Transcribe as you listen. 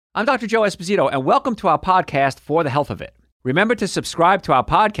I'm Dr. Joe Esposito, and welcome to our podcast, For the Health of It. Remember to subscribe to our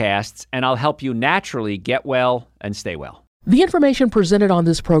podcasts, and I'll help you naturally get well and stay well. The information presented on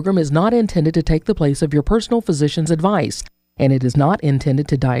this program is not intended to take the place of your personal physician's advice, and it is not intended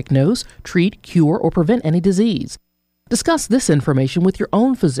to diagnose, treat, cure, or prevent any disease. Discuss this information with your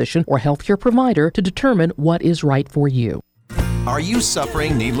own physician or healthcare provider to determine what is right for you. Are you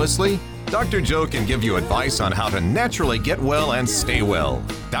suffering needlessly? Dr. Joe can give you advice on how to naturally get well and stay well.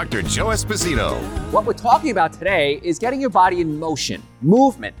 Dr. Joe Esposito. What we're talking about today is getting your body in motion,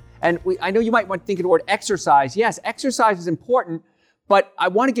 movement. And I know you might want to think of the word exercise. Yes, exercise is important, but I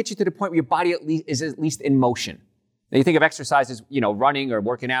want to get you to the point where your body is at least in motion. Now you think of exercise as, running or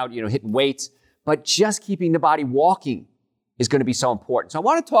working out, hitting weights, but just keeping the body walking is going to be so important. So I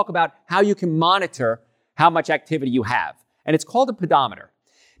want to talk about how you can monitor how much activity you have. And it's called a pedometer.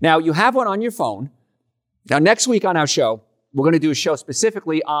 Now, you have one on your phone. Now, next week on our show, we're going to do a show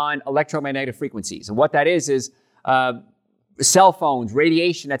specifically on electromagnetic frequencies. And what that is cell phones,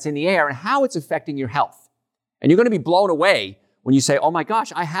 radiation that's in the air, and how it's affecting your health. And you're going to be blown away when you say, oh my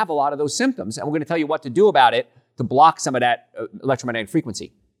gosh, I have a lot of those symptoms. And we're going to tell you what to do about it to block some of that electromagnetic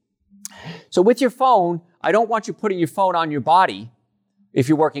frequency. So with your phone, I don't want you putting your phone on your body if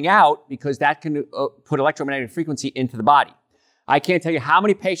you're working out, because that can put electromagnetic frequency into the body. I can't tell you how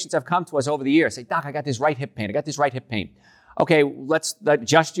many patients have come to us over the years, say, Doc, I got this right hip pain. Okay, let's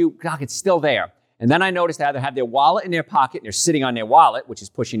adjust you. Doc, it's still there. And then I noticed they either have their wallet in their pocket and they're sitting on their wallet, which is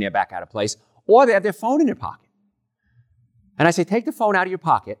pushing their back out of place, or they have their phone in their pocket. And I say, take the phone out of your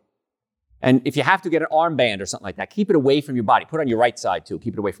pocket. And if you have to get an armband or something like that, keep it away from your body. Put it on your right side too.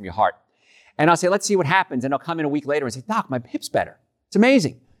 Keep it away from your heart. And I'll say, let's see what happens. And I'll come in a week later and say, Doc, my hip's better. It's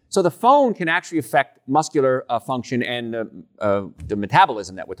amazing. So the phone can actually affect muscular function and the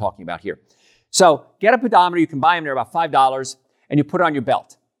metabolism that we're talking about here. So get a pedometer. You can buy them. They're about $5, and you put it on your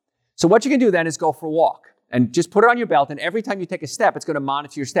belt. So what you can do then is go for a walk and just put it on your belt. And every time you take a step, it's going to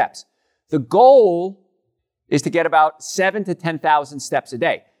monitor your steps. The goal is to get about 7,000 to 10,000 steps a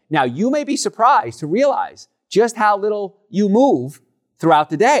day. Now, you may be surprised to realize just how little you move throughout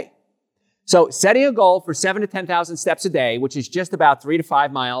the day. So setting a goal for 7,000 to 10,000 steps a day, which is just about 3 to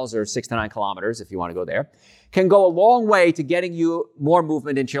 5 miles or 6 to 9 kilometers, if you want to go there, can go a long way to getting you more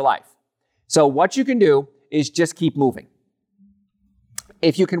movement into your life. So what you can do is just keep moving.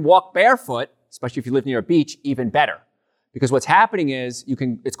 If you can walk barefoot, especially if you live near a beach, even better. Because what's happening is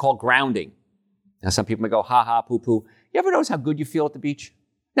it's called grounding. Now some people may go, ha ha, poo poo. You ever notice how good you feel at the beach?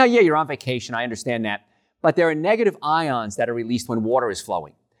 Now, yeah, you're on vacation, I understand that. But there are negative ions that are released when water is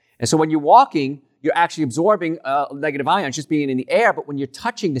flowing. And so when you're walking, you're actually absorbing negative ions just being in the air. But when you're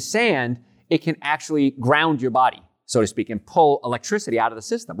touching the sand, it can actually ground your body, so to speak, and pull electricity out of the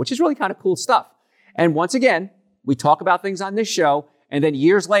system, which is really kind of cool stuff. And once again, we talk about things on this show, and then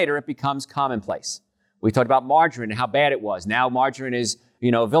years later, it becomes commonplace. We talked about margarine and how bad it was. Now margarine is,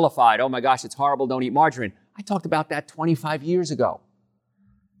 vilified. Oh my gosh, it's horrible. Don't eat margarine. I talked about that 25 years ago.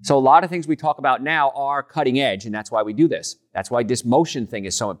 So a lot of things we talk about now are cutting edge, and that's why we do this. That's why this motion thing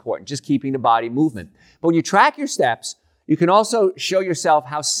is so important, just keeping the body movement. But when you track your steps, you can also show yourself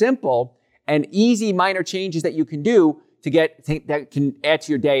how simple and easy minor changes that you can do that can add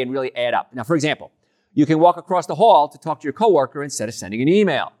to your day and really add up. Now, for example, you can walk across the hall to talk to your coworker instead of sending an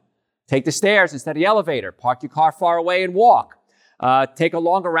email. Take the stairs instead of the elevator. Park your car far away and walk. Take a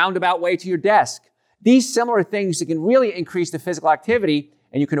longer roundabout way to your desk. These similar things that can really increase the physical activity,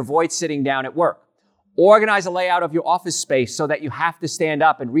 and you can avoid sitting down at work. Organize a layout of your office space so that you have to stand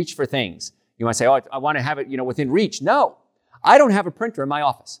up and reach for things. You might say, oh, I want to have it, within reach. No, I don't have a printer in my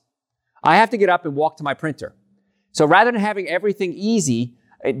office. I have to get up and walk to my printer. So rather than having everything easy,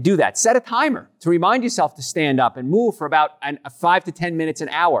 do that. Set a timer to remind yourself to stand up and move for about 5 to 10 minutes an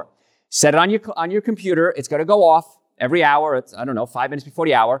hour. Set it on your computer. It's going to go off every hour. It's, 5 minutes before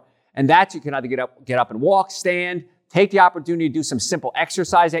the hour. And that you can either get up and walk, stand, take the opportunity to do some simple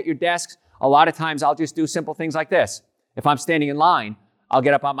exercise at your desk. A lot of times I'll just do simple things like this. If I'm standing in line, I'll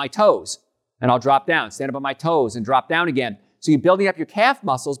get up on my toes and I'll drop down, stand up on my toes and drop down again. So you're building up your calf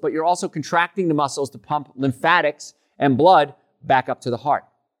muscles, but you're also contracting the muscles to pump lymphatics and blood back up to the heart.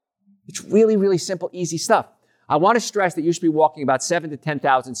 It's really, really simple, easy stuff. I want to stress that you should be walking about 7,000 to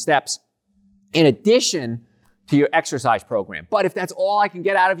 10,000 steps in addition to your exercise program. But if that's all I can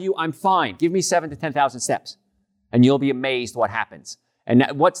get out of you, I'm fine. Give me 7,000 to 10,000 steps. And you'll be amazed what happens. And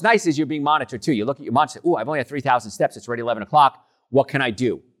what's nice is you're being monitored too. You look at your monitor, I've only had 3,000 steps. It's already 11 o'clock. What can I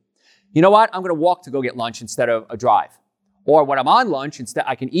do? You know what? I'm going to walk to go get lunch instead of a drive. Or when I'm on lunch, instead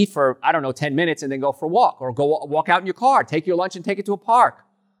I can eat for, 10 minutes and then go for a walk. Or go walk out in your car. Take your lunch and take it to a park.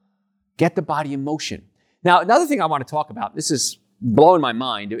 Get the body in motion. Now, another thing I want to talk about, this is blowing my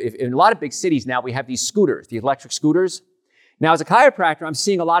mind. In a lot of big cities now, we have these scooters, the electric scooters. Now, as a chiropractor, I'm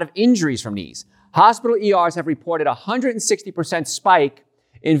seeing a lot of injuries from these. Hospital ERs have reported a 160% spike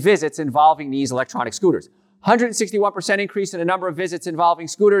in visits involving these electronic scooters. 161% increase in the number of visits involving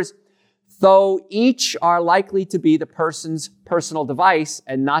scooters, though each are likely to be the person's personal device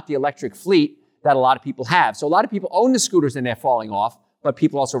and not the electric fleet that a lot of people have. So a lot of people own the scooters and they're falling off, but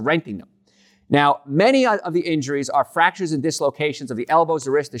people are also renting them. Now, many of the injuries are fractures and dislocations of the elbows,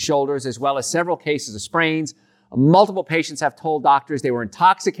 the wrists, the shoulders, as well as several cases of sprains. Multiple patients have told doctors they were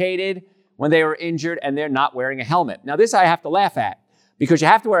intoxicated when they were injured and they're not wearing a helmet. Now, this I have to laugh at because you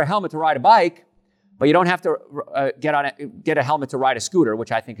have to wear a helmet to ride a bike, but you don't have to get a helmet to ride a scooter,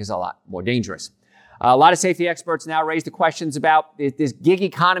 which I think is a lot more dangerous. A lot of safety experts now raise the questions about this gig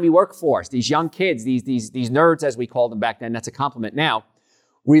economy workforce. These young kids, these nerds as we called them back then, that's a compliment now,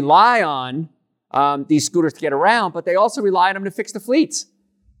 rely on these scooters to get around, but they also rely on them to fix the fleets.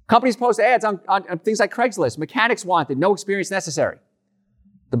 Companies post ads on things like Craigslist, mechanics wanted, no experience necessary.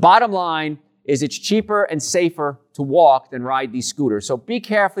 The bottom line is it's cheaper and safer to walk than ride these scooters. So be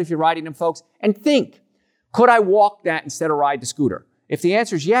careful if you're riding them, folks, and think, could I walk that instead of ride the scooter? If the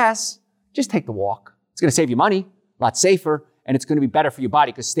answer is yes, just take the walk. It's going to save you money, a lot safer, and it's going to be better for your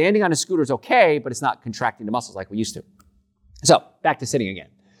body because standing on a scooter is okay, but it's not contracting the muscles like we used to. So back to sitting again.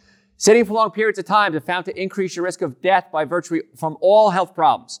 Sitting for long periods of time is found to increase your risk of death by virtue from all health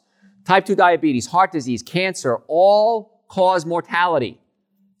problems. Type 2 diabetes, heart disease, cancer, all cause mortality.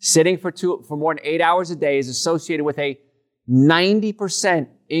 Sitting for more than 8 hours a day is associated with a 90%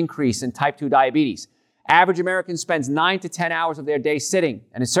 increase in type 2 diabetes. Average American spends 9 to 10 hours of their day sitting.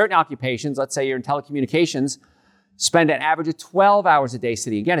 And in certain occupations, let's say you're in telecommunications, spend an average of 12 hours a day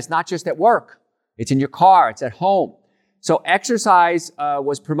sitting. Again, it's not just at work. It's in your car. It's at home. So exercise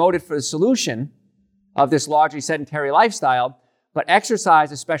was promoted for the solution of this largely sedentary lifestyle, but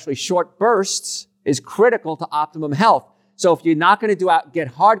exercise, especially short bursts, is critical to optimum health. So if you're not going to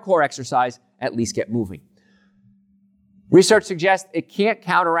get hardcore exercise, at least get moving. Research suggests it can't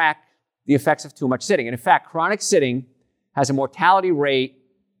counteract the effects of too much sitting. And in fact, chronic sitting has a mortality rate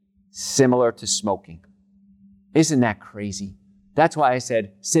similar to smoking. Isn't that crazy? That's why I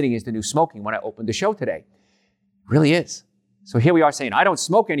said sitting is the new smoking when I opened the show today. It really is. So here we are saying, I don't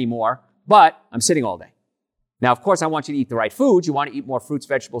smoke anymore, but I'm sitting all day. Now, of course, I want you to eat the right foods. You want to eat more fruits,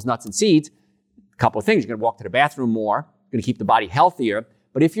 vegetables, nuts, and seeds. A couple of things. You're going to walk to the bathroom more. You're going to keep the body healthier.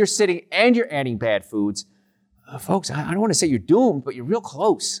 But if you're sitting and you're adding bad foods, folks, I don't want to say you're doomed, but you're real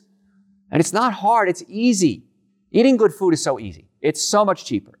close. And it's not hard. It's easy. Eating good food is so easy. It's so much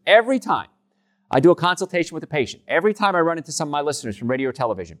cheaper. Every time I do a consultation with a patient, every time I run into some of my listeners from radio or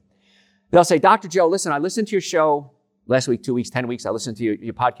television, they'll say, Dr. Joe, listen, I listened to your show last week, 2 weeks, 10 weeks. I listened to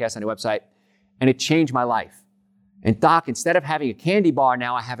your podcast on your website, and it changed my life. And Doc, instead of having a candy bar,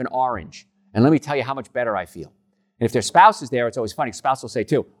 now I have an orange. And let me tell you how much better I feel. And if their spouse is there, it's always funny. Spouse will say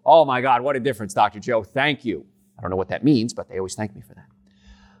too, oh my God, what a difference, Dr. Joe. Thank you. I don't know what that means, but they always thank me for that.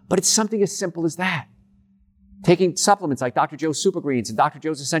 But it's something as simple as that. Taking supplements like Dr. Joe's Super Greens and Dr.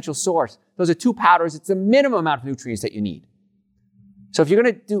 Joe's Essential Source. Those are 2 powders. It's the minimum amount of nutrients that you need. So if you're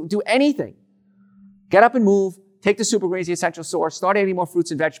going to do anything, get up and move, take the Super Greens, the Essential Source, start eating more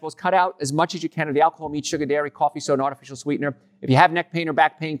fruits and vegetables, cut out as much as you can of the alcohol, meat, sugar, dairy, coffee, soda, and artificial sweetener. If you have neck pain or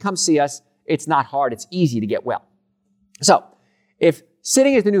back pain, come see us. It's not hard. It's easy to get well. So if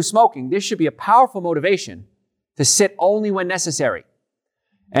sitting is the new smoking, this should be a powerful motivation to sit only when necessary.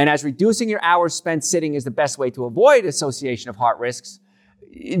 And as reducing your hours spent sitting is the best way to avoid association of heart risks,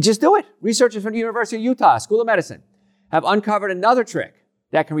 just do it. Researchers from the University of Utah School of Medicine have uncovered another trick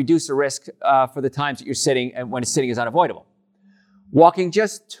that can reduce the risk for the times that you're sitting and when sitting is unavoidable. Walking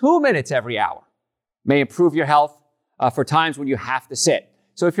just 2 minutes every hour may improve your health for times when you have to sit.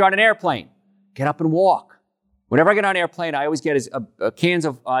 So if you're on an airplane, get up and walk. Whenever I get on an airplane, I always get cans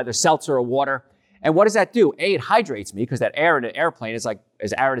of either seltzer or water. And what does that do? A, it hydrates me because that air in an airplane is like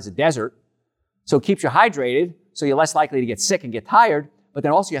as arid as a desert. So it keeps you hydrated, so you're less likely to get sick and get tired, but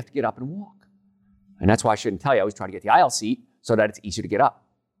then also you have to get up and walk. And that's why I shouldn't tell you. I always try to get the aisle seat so that it's easier to get up.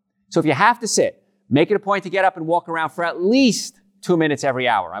 So if you have to sit, make it a point to get up and walk around for at least 2 minutes every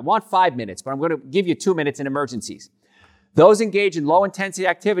hour. I want 5 minutes, but I'm going to give you 2 minutes in emergencies. Those engaged in low-intensity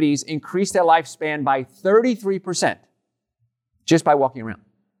activities increase their lifespan by 33% just by walking around.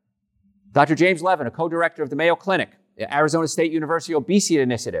 Dr. James Levin, a co-director of the Mayo Clinic, the Arizona State University Obesity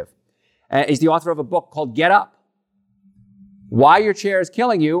Initiative, is the author of a book called Get Up: Why Your Chair is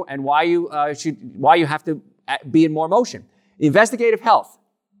Killing You and why you have to be in more motion. The investigative health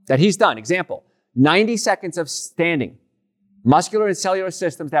that he's done, example, 90 seconds of standing, muscular and cellular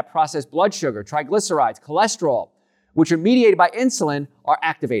systems that process blood sugar, triglycerides, cholesterol, which are mediated by insulin, are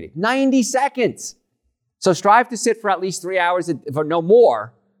activated. 90 seconds. So strive to sit for at least 3 hours, for no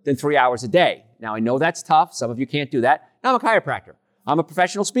more than 3 hours a day. Now, I know that's tough. Some of you can't do that. Now, I'm a chiropractor. I'm a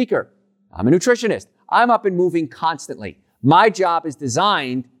professional speaker. I'm a nutritionist. I'm up and moving constantly. My job is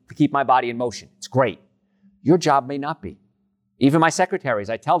designed to keep my body in motion. It's great. Your job may not be. Even my secretaries,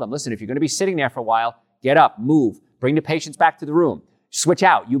 I tell them, listen, if you're going to be sitting there for a while, get up, move, bring the patients back to the room, switch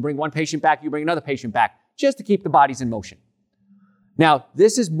out. You bring one patient back, you bring another patient back, just to keep the bodies in motion. Now,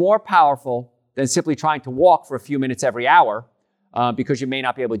 this is more powerful than simply trying to walk for a few minutes every hour because you may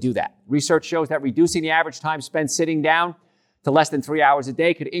not be able to do that. Research shows that reducing the average time spent sitting down to less than 3 hours a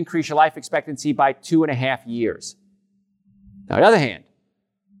day could increase your life expectancy by 2.5 years. Now, on the other hand,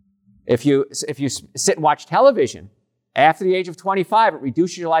 if you sit and watch television, after the age of 25, it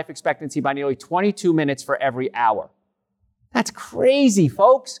reduces your life expectancy by nearly 22 minutes for every hour. That's crazy,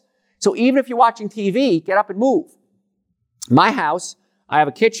 folks. So even if you're watching TV, get up and move. My house, I have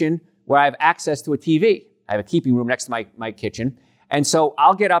a kitchen where I have access to a TV. I have a keeping room next to my kitchen. And so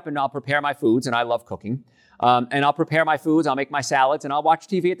I'll get up and I'll prepare my foods, and I love cooking. And I'll prepare my foods, I'll make my salads, and I'll watch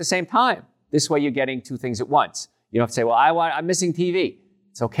TV at the same time. This way you're getting two things at once. You don't have to say, well, I'm missing TV.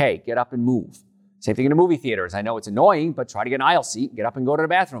 It's okay, get up and move. Same thing in the movie theaters. I know it's annoying, but try to get an aisle seat, get up and go to the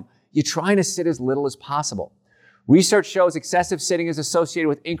bathroom. You're trying to sit as little as possible. Research shows excessive sitting is associated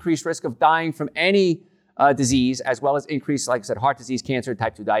with increased risk of dying from any disease, as well as increased, like I said, heart disease, cancer,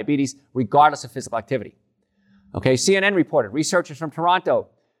 type 2 diabetes, regardless of physical activity. Okay, CNN reported researchers from Toronto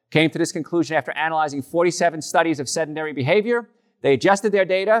came to this conclusion after analyzing 47 studies of sedentary behavior. They adjusted their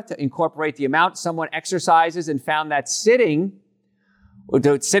data to incorporate the amount someone exercises and found that sitting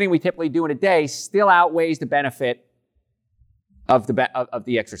we typically do in a day still outweighs the benefit of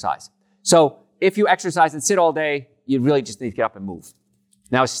the exercise. So if you exercise and sit all day, you really just need to get up and move.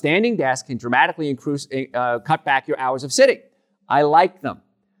 Now, a standing desk can dramatically cut back your hours of sitting. I like them.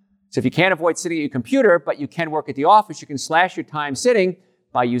 So if you can't avoid sitting at your computer, but you can work at the office, you can slash your time sitting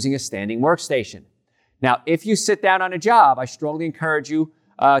by using a standing workstation. Now, if you sit down on a job, I strongly encourage you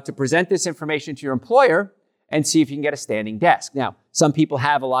to present this information to your employer and see if you can get a standing desk. Now, some people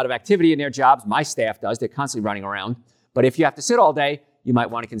have a lot of activity in their jobs. My staff does. They're constantly running around. But if you have to sit all day, you might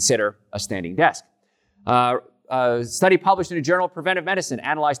want to consider a standing desk. A study published in the Journal of Preventive Medicine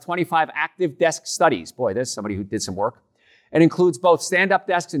analyzed 25 active desk studies. Boy, there's somebody who did some work. It includes both stand-up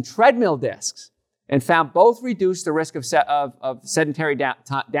desks and treadmill desks, and found both reduced the risk of sedentary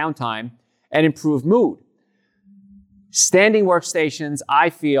downtime and improved mood. Standing workstations, I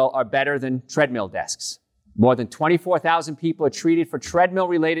feel, are better than treadmill desks. More than 24,000 people are treated for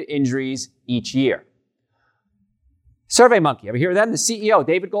treadmill-related injuries each year. SurveyMonkey, ever hear of them? The CEO,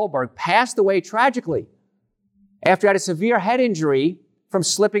 David Goldberg, passed away tragically after he had a severe head injury from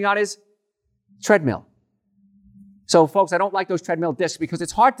slipping on his treadmill. So, folks, I don't like those treadmill discs because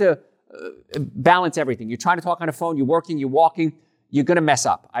it's hard to balance everything. You're trying to talk on a phone, you're working, you're walking, you're going to mess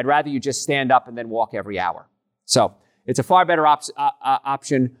up. I'd rather you just stand up and then walk every hour. So it's a far better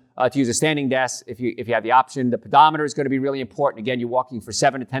option to use a standing desk if you have the option. The pedometer is going to be really important. Again, you're walking for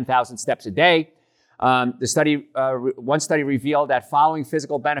 7,000 to 10,000 steps a day. One study revealed that following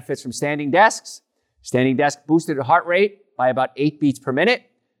physical benefits from standing desk boosted the heart rate by about 8 beats per minute.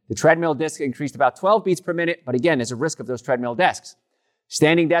 The treadmill disc increased about 12 beats per minute, but again, there's a risk of those treadmill desks.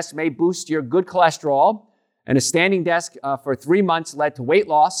 Standing desks may boost your good cholesterol, and a standing desk for 3 months led to weight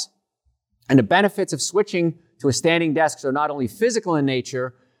loss. And the benefits of switching to a standing desk are not only physical in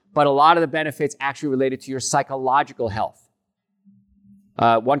nature, but a lot of the benefits actually related to your psychological health.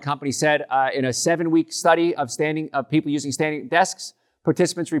 One company said in a 7-week study of people using standing desks,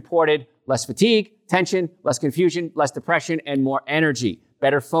 participants reported less fatigue, tension, less confusion, less depression, and more energy,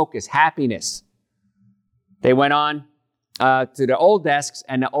 better focus, happiness. They went on to their old desks,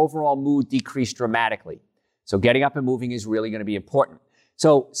 and the overall mood decreased dramatically. So getting up and moving is really going to be important.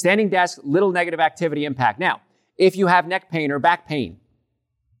 So standing desk, little negative activity impact. Now, if you have neck pain or back pain,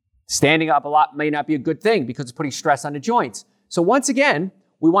 standing up a lot may not be a good thing because it's putting stress on the joints. So once again,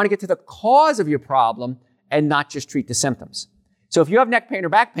 we want to get to the cause of your problem and not just treat the symptoms. So if you have neck pain or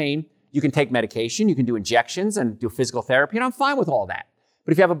back pain, you can take medication, you can do injections and do physical therapy, and I'm fine with all that.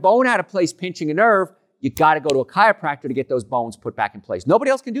 But if you have a bone out of place pinching a nerve, you got to go to a chiropractor to get those bones put back in place.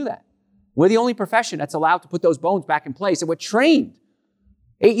 Nobody else can do that. We're the only profession that's allowed to put those bones back in place, and we're trained.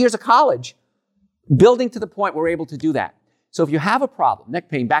 8 years of college, building to the point we're able to do that. So if you have a problem, neck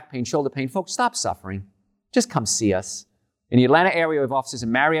pain, back pain, shoulder pain, folks, stop suffering. Just come see us. In the Atlanta area, we have offices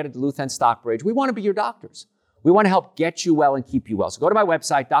in Marietta, Duluth, and Stockbridge. We want to be your doctors. We want to help get you well and keep you well. So go to my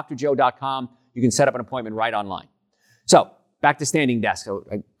website, drjoe.com. You can set up an appointment right online. So back to standing desk. So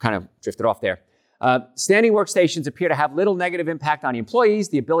I kind of drifted off there. Standing workstations appear to have little negative impact on the employees.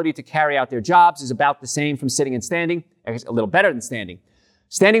 The ability to carry out their jobs is about the same from sitting and standing, a little better than standing.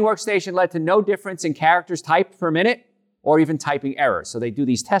 Standing workstation led to no difference in characters typed per minute or even typing errors. So they do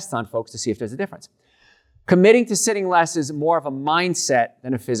these tests on folks to see if there's a difference. Committing to sitting less is more of a mindset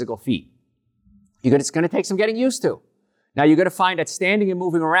than a physical feat. It's going to take some getting used to. Now, you're going to find that standing and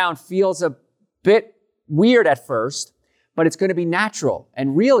moving around feels a bit weird at first, but it's going to be natural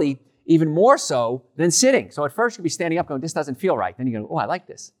and really even more so than sitting. So at first you'll be standing up going, this doesn't feel right. Then you go, oh, I like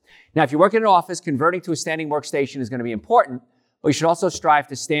this. Now, if you work in an office, converting to a standing workstation is going to be important, but you should also strive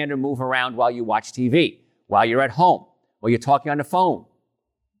to stand and move around while you watch TV, while you're at home, while you're talking on the phone.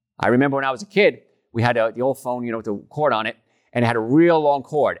 I remember when I was a kid, we had the old phone, with the cord on it, and it had a real long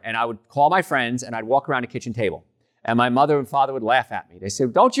cord. And I would call my friends and I'd walk around the kitchen table. And my mother and father would laugh at me. They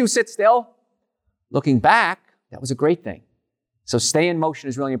said, don't you sit still? Looking back, that was a great thing. So stay in motion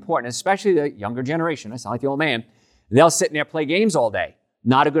is really important, especially the younger generation. I sound like the old man. They'll sit in there, play games all day.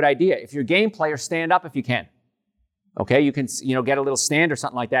 Not a good idea. If you're a game player, stand up if you can. Okay, you can get a little stand or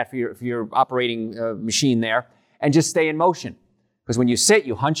something like that for your operating machine there, and just stay in motion. Because when you sit,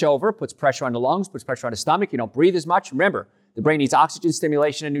 you hunch over, puts pressure on the lungs, puts pressure on the stomach. You don't breathe as much. Remember, the brain needs oxygen,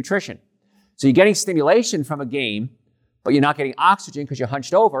 stimulation, and nutrition. So you're getting stimulation from a game, but you're not getting oxygen because you're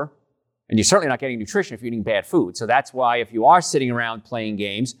hunched over, and you're certainly not getting nutrition if you're eating bad food. So that's why if you are sitting around playing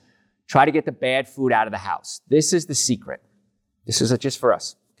games, try to get the bad food out of the house. This is the secret. This is just for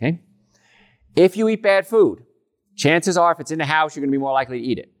us, okay? If you eat bad food, chances are if it's in the house, you're going to be more likely to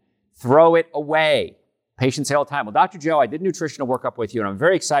eat it. Throw it away. Patients say all the time, well, Dr. Joe, I did nutritional workup with you, and I'm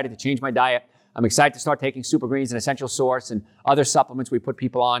very excited to change my diet. I'm excited to start taking Super Greens and Essential Source and other supplements we put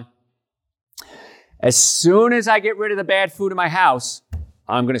people on. As soon as I get rid of the bad food in my house,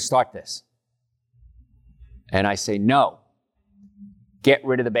 I'm going to start this. And I say, no, get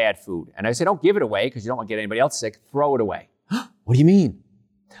rid of the bad food. And I say, don't give it away because you don't want to get anybody else sick. Throw it away. What do you mean?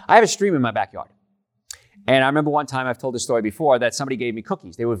 I have a stream in my backyard. And I remember one time, I've told this story before, that somebody gave me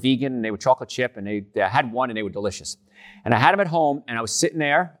cookies. They were vegan and they were chocolate chip and they had one and they were delicious. And I had them at home and I was sitting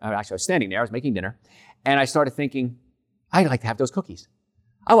there. Actually, I was standing there. I was making dinner. And I started thinking, I'd like to have those cookies.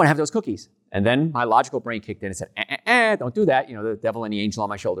 I want to have those cookies. And then my logical brain kicked in and said, don't do that. The devil and the angel on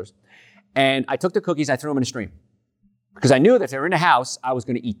my shoulders. And I took the cookies, I threw them in a stream. Because I knew that if they were in the house, I was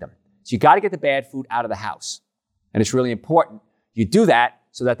going to eat them. So you got to get the bad food out of the house. And it's really important you do that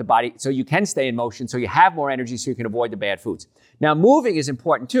so that so you can stay in motion, so you have more energy, so you can avoid the bad foods. Now, moving is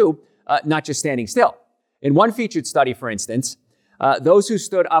important too, not just standing still. In one featured study, for instance, those who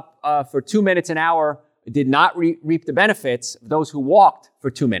stood up for 2 minutes an hour did not reap the benefits of those who walked for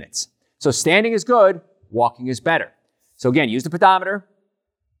 2 minutes. So standing is good, walking is better. So again, use the pedometer.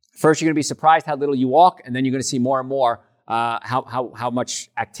 First, you're going to be surprised how little you walk, and then you're going to see more and more how much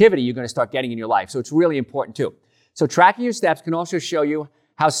activity you're going to start getting in your life. So it's really important too. So tracking your steps can also show you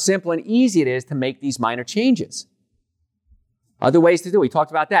how simple and easy it is to make these minor changes. Other ways to do it, we talked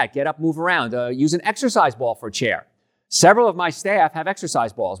about that. Get up, move around. Use an exercise ball for a chair. Several of my staff have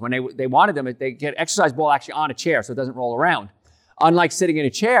exercise balls. When they wanted them, they get exercise ball actually on a chair so it doesn't roll around. Unlike sitting in a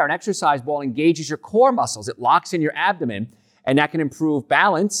chair, an exercise ball engages your core muscles. It locks in your abdomen, and that can improve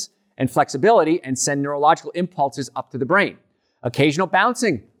balance and flexibility and send neurological impulses up to the brain. Occasional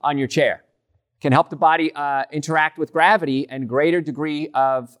bouncing on your chair can help the body interact with gravity and greater degree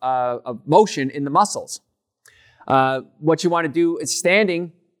of motion in the muscles. What you want to do is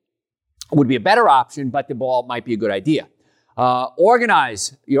standing would be a better option, but the ball might be a good idea.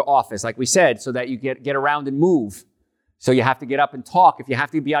 Organize your office, like we said, so that you get around and move. So you have to get up and talk. If you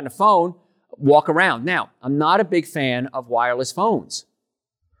have to be on the phone, walk around. Now, I'm not a big fan of wireless phones,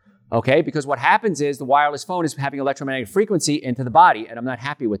 okay? Because what happens is the wireless phone is having electromagnetic frequency into the body, and I'm not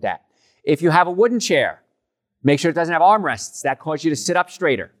happy with that. If you have a wooden chair, make sure it doesn't have armrests. That causes you to sit up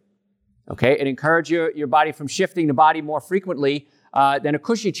straighter, okay? It encourages your body from shifting the body more frequently than a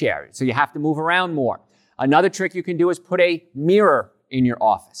cushy chair, so you have to move around more. Another trick you can do is put a mirror in your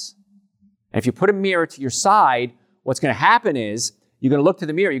office. And if you put a mirror to your side, what's going to happen is you're going to look to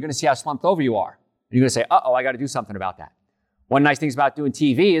the mirror, you're going to see how slumped over you are. And you're going to say, uh-oh, I got to do something about that. One nice thing about doing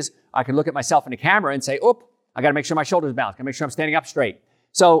TV is I can look at myself in the camera and say, oop, I got to make sure my shoulders balance. Got to make sure I'm standing up straight.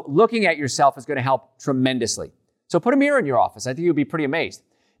 So looking at yourself is going to help tremendously. So put a mirror in your office. I think you'll be pretty amazed.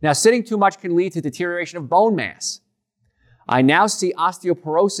 Now, sitting too much can lead to deterioration of bone mass. I now see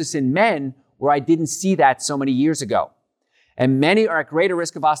osteoporosis in men where I didn't see that so many years ago. And many are at greater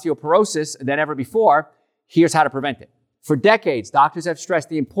risk of osteoporosis than ever before. Here's how to prevent it. For decades, doctors have stressed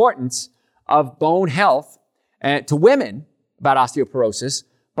the importance of bone health to women about osteoporosis,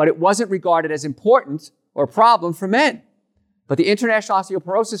 but it wasn't regarded as important or a problem for men. But the International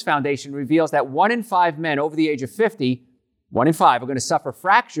Osteoporosis Foundation reveals that 1 in 5 men over the age of 50, 1 in 5, are going to suffer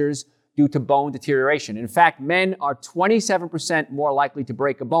fractures due to bone deterioration. In fact, men are 27% more likely to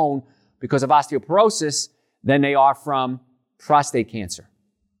break a bone because of osteoporosis than they are from prostate cancer.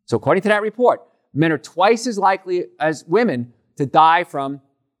 So according to that report, men are twice as likely as women to die from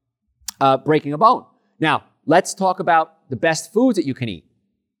breaking a bone. Now, let's talk about the best foods that you can eat.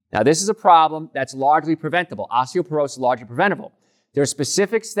 Now, this is a problem that's largely preventable. Osteoporosis is largely preventable. There are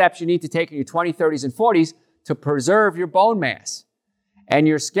specific steps you need to take in your 20s, 30s, and 40s to preserve your bone mass. And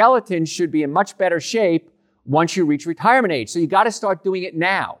your skeleton should be in much better shape once you reach retirement age. So you got to start doing it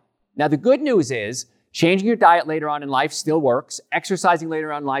now. Now, the good news is changing your diet later on in life still works. Exercising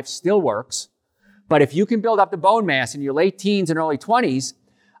later on in life still works. But if you can build up the bone mass in your late teens and early 20s,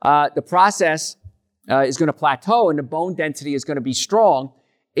 the process is going to plateau and the bone density is going to be strong.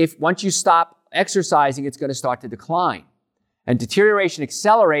 If once you stop exercising, it's going to start to decline. And deterioration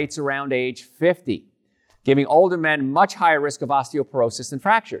accelerates around age 50, giving older men much higher risk of osteoporosis and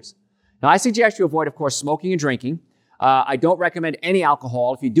fractures. Now, I suggest you avoid, of course, smoking and drinking. I don't recommend any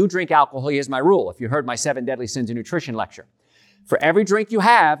alcohol. If you do drink alcohol, here's my rule. If you heard my 7 Deadly Sins of Nutrition lecture, for every drink you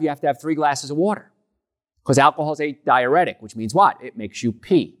have to have 3 glasses of water. Because alcohol is a diuretic, which means what? It makes you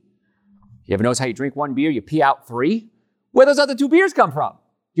pee. You ever notice how you drink 1 beer, you pee out 3? Where those other 2 beers come from?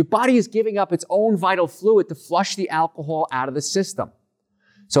 Your body is giving up its own vital fluid to flush the alcohol out of the system.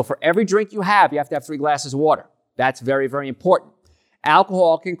 So for every drink you have to have 3 glasses of water. That's very, very important.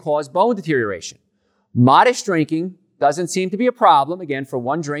 Alcohol can cause bone deterioration. Modest drinking doesn't seem to be a problem. Again, for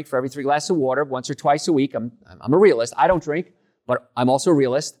 1 drink for every 3 glasses of water, once or twice a week. I'm a realist. I don't drink, but I'm also a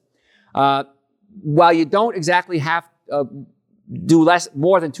realist. While you don't exactly have to do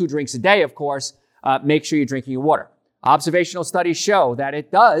more than 2 drinks a day, of course, make sure you're drinking your water. Observational studies show that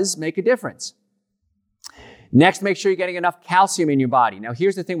it does make a difference. Next, make sure you're getting enough calcium in your body. Now,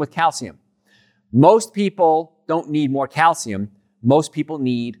 here's the thing with calcium. Most people don't need more calcium. Most people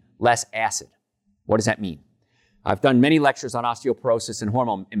need less acid. What does that mean? I've done many lectures on osteoporosis and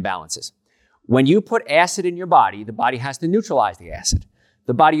hormone imbalances. When you put acid in your body, the body has to neutralize the acid.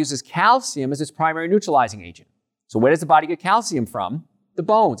 The body uses calcium as its primary neutralizing agent. So where does the body get calcium from? The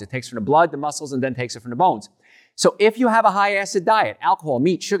bones. It takes from the blood, the muscles, and then takes it from the bones. So if you have a high acid diet, alcohol,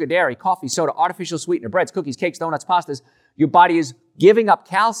 meat, sugar, dairy, coffee, soda, artificial sweetener, breads, cookies, cakes, donuts, pastas, your body is giving up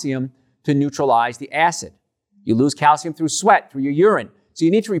calcium to neutralize the acid. You lose calcium through sweat, through your urine. So you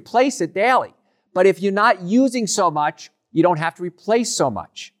need to replace it daily. But if you're not using so much, you don't have to replace so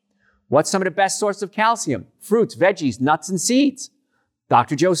much. What's some of the best sources of calcium? Fruits, veggies, nuts, and seeds.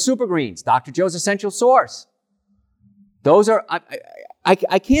 Dr. Joe's Super Greens, Dr. Joe's Essential Source. Those are,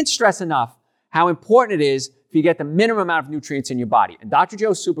 I can't stress enough how important it is for you to get the minimum amount of nutrients in your body. And Dr.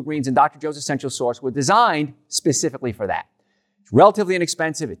 Joe's Super Greens and Dr. Joe's Essential Source were designed specifically for that. It's relatively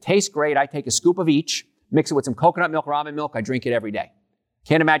inexpensive. It tastes great. I take a scoop of each, mix it with some coconut milk or almond milk. I drink it every day.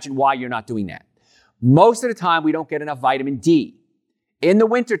 Can't imagine why you're not doing that. Most of the time, we don't get enough vitamin D. In the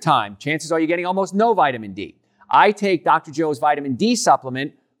wintertime, chances are you're getting almost no vitamin D. I take Dr. Joe's vitamin D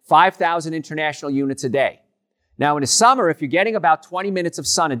supplement, 5,000 international units a day. Now, in the summer, if you're getting about 20 minutes of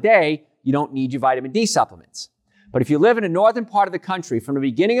sun a day, you don't need your vitamin D supplements. But if you live in the northern part of the country, from the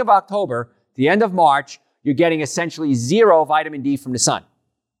beginning of October to the end of March, you're getting essentially 0 vitamin D from the sun.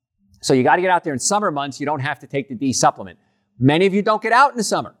 So you got to get out there in summer months. You don't have to take the D supplement. Many of you don't get out in the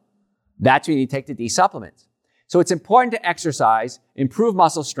summer. That's when you take the D supplements. So it's important to exercise, improve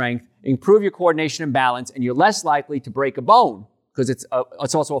muscle strength, improve your coordination and balance, and you're less likely to break a bone because it's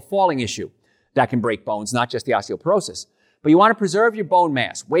also a falling issue that can break bones, not just the osteoporosis. But you want to preserve your bone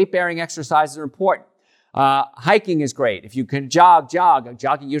mass. Weight-bearing exercises are important. Hiking is great. If you can jog.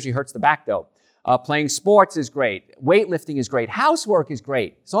 Jogging usually hurts the back, though. Playing sports is great. Weightlifting is great. Housework is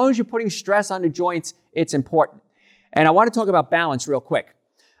great. As long as you're putting stress on the joints, it's important. And I want to talk about balance real quick.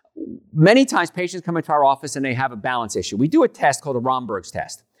 Many times patients come into our office and they have a balance issue. We do a test called a Romberg's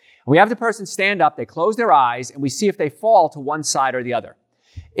test. We have the person stand up, they close their eyes, and we see if they fall to one side or the other.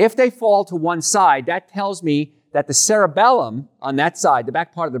 If they fall to one side, that tells me that the cerebellum on that side, the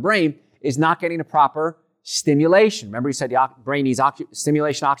back part of the brain, is not getting the proper stimulation. Remember you said the brain needs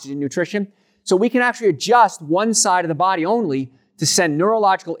stimulation, oxygen, nutrition? So we can actually adjust one side of the body only to send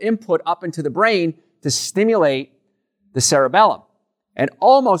neurological input up into the brain to stimulate the cerebellum. And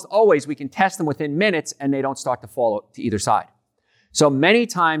almost always we can test them within minutes and they don't start to fall to either side. So many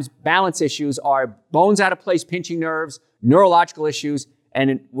times balance issues are bones out of place, pinching nerves, neurological issues,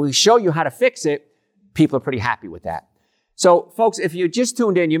 and we show you how to fix it. People are pretty happy with that. So folks, if you just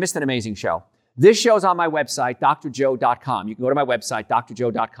tuned in, you missed an amazing show. This show's on my website, drjoe.com. You can go to my website,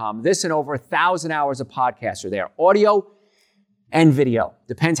 drjoe.com. This and over 1,000 hours of podcasts are there. Audio, and video.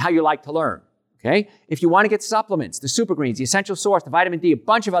 Depends how you like to learn. Okay? If you want to get supplements, the Super Greens, the Essential Source, the Vitamin D, a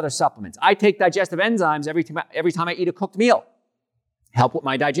bunch of other supplements. I take digestive enzymes every time I eat a cooked meal. Help with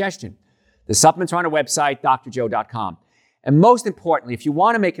my digestion. The supplements are on our website, drjoe.com. And most importantly, if you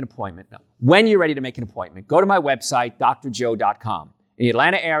want to make an appointment, when you're ready to make an appointment, go to my website, drjoe.com. In the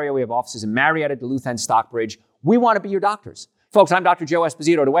Atlanta area, we have offices in Marietta, Duluth, and Stockbridge. We want to be your doctors. Folks, I'm Dr. Joe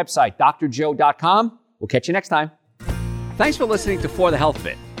Esposito, the website, drjoe.com. We'll catch you next time. Thanks for listening to For the Health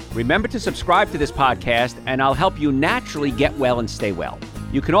Bit. Remember to subscribe to this podcast, and I'll help you naturally get well and stay well.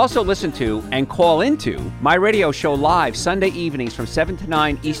 You can also listen to and call into my radio show live Sunday evenings from 7 to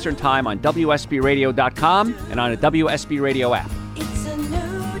 9 Eastern Time on WSBRadio.com and on a WSB Radio app.